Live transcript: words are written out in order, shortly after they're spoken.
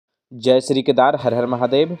जय श्री केदार, हर हर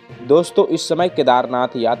महादेव। दोस्तों, इस समय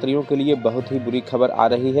केदारनाथ यात्रियों के लिए बहुत ही बुरी खबर आ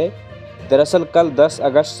रही है। दरअसल कल 10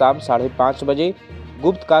 अगस्त शाम 5:30 बजे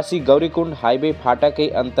गुप्त काशी गौरीकुंड हाईवे फाटक के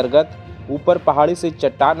अंतर्गत ऊपर पहाड़ी से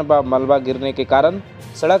चट्टान व मलबा गिरने के कारण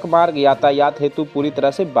सड़क मार्ग यातायात हेतु पूरी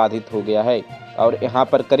तरह से बाधित हो गया है और यहाँ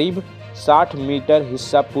पर करीब 60 मीटर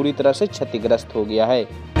हिस्सा पूरी तरह से क्षतिग्रस्त हो गया है।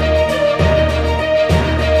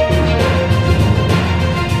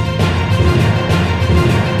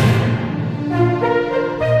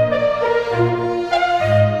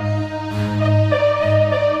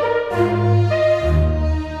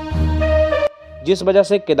 जिस वजह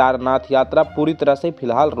से केदारनाथ यात्रा पूरी तरह से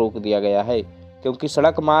फिलहाल रोक दिया गया है, क्योंकि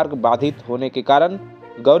सड़क मार्ग बाधित होने के कारण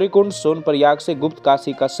गौरीकुंड सोनप्रयाग से गुप्त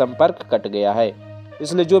काशी का संपर्क कट गया है।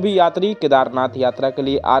 इसलिए जो भी यात्री केदारनाथ यात्रा के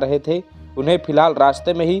लिए आ रहे थे, उन्हें फिलहाल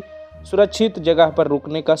रास्ते में ही सुरक्षित जगह पर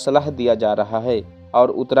रुकने का सलाह दिया जा रहा है और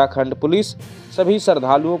उत्तराखंड पुलिस सभी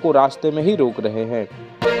श्रद्धालुओं को रास्ते में ही रोक रहे हैं।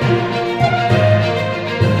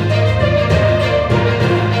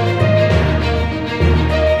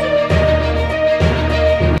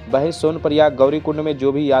 वहीं सोनप्रयाग गौरीकुंड में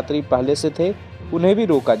जो भी यात्री पहले से थे, उन्हें भी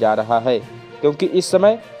रोका जा रहा है, क्योंकि इस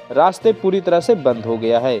समय रास्ते पूरी तरह से बंद हो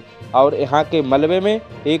गया है और यहाँ के मलबे में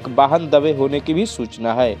एक वाहन दबे होने की भी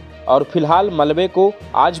सूचना है और फिलहाल मलबे को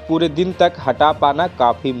आज पूरे दिन तक हटा पाना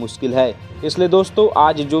काफ़ी मुश्किल है। इसलिए दोस्तों,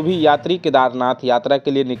 आज जो भी यात्री केदारनाथ यात्रा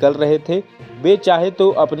के लिए निकल रहे थे, वे चाहे तो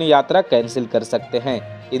अपनी यात्रा कैंसिल कर सकते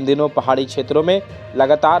हैं। इन दिनों पहाड़ी क्षेत्रों में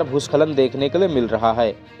लगातार भूस्खलन देखने के लिए मिल रहा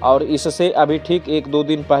है और इससे अभी ठीक 1-2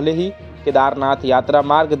 दिन पहले ही केदारनाथ यात्रा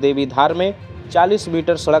मार्ग देवीधार में 40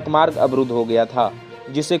 मीटर सड़क मार्ग अवरुद्ध हो गया था,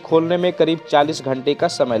 जिसे खोलने में करीब 40 घंटे का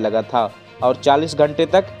समय लगा था और 40 घंटे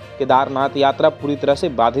तक केदारनाथ यात्रा पूरी तरह से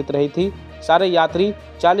बाधित रही थी। सारे यात्री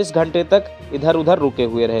 40 घंटे तक इधर उधर रुके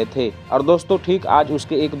हुए रहे थे और दोस्तों, ठीक आज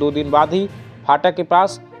उसके 1-2 दिन बाद ही फाटक के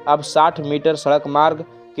पास अब 60 मीटर सड़क मार्ग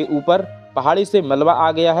के ऊपर पहाड़ी से मलबा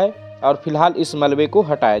आ गया है और फिलहाल इस मलबे को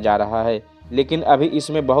हटाया जा रहा है, लेकिन अभी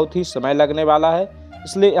इसमें बहुत ही समय लगने वाला है।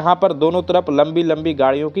 इसलिए यहाँ पर दोनों तरफ लंबी लंबी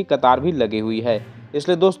गाड़ियों की कतार भी लगी हुई है।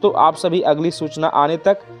 इसलिए दोस्तों, आप सभी अगली सूचना आने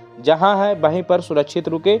तक जहाँ है वहीं पर सुरक्षित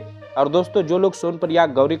रुके और दोस्तों, जो लोग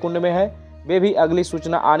सोनप्रयाग गौरीकुंड में है, वे भी अगली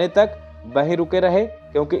सूचना आने तक वहीं रुके रहे,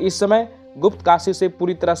 क्योंकि इस समय गुप्त काशी से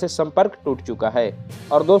पूरी तरह से संपर्क टूट चुका है।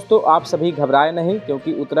 और दोस्तों, आप सभी घबराए नहीं,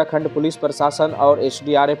 क्योंकि उत्तराखंड पुलिस प्रशासन और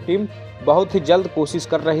एसडीआरएफ टीम बहुत ही जल्द कोशिश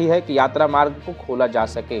कर रही है कि यात्रा मार्ग को खोला जा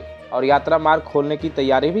सके और यात्रा मार्ग खोलने की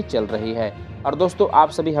तैयारी भी चल रही है। और दोस्तों, आप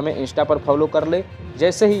सभी हमें इंस्टा पर फॉलो कर ले।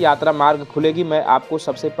 जैसे ही यात्रा मार्ग खुलेगी, मैं आपको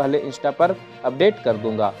सबसे पहले इंस्टा पर अपडेट कर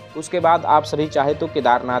दूंगा। उसके बाद आप सभी चाहे तो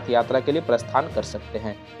केदारनाथ यात्रा के लिए प्रस्थान कर सकते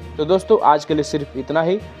हैं। तो दोस्तों, आज के लिए सिर्फ इतना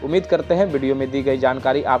ही। उम्मीद करते हैं वीडियो में दी गई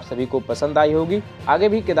जानकारी आप सभी को पसंद आई होगी। आगे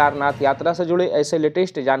भी केदारनाथ यात्रा से जुड़े ऐसे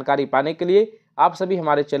लेटेस्ट जानकारी पाने के लिए आप सभी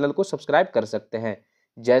हमारे चैनल को सब्सक्राइब कर सकते हैं।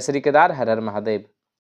 जय श्री केदार, हर हर महादेव।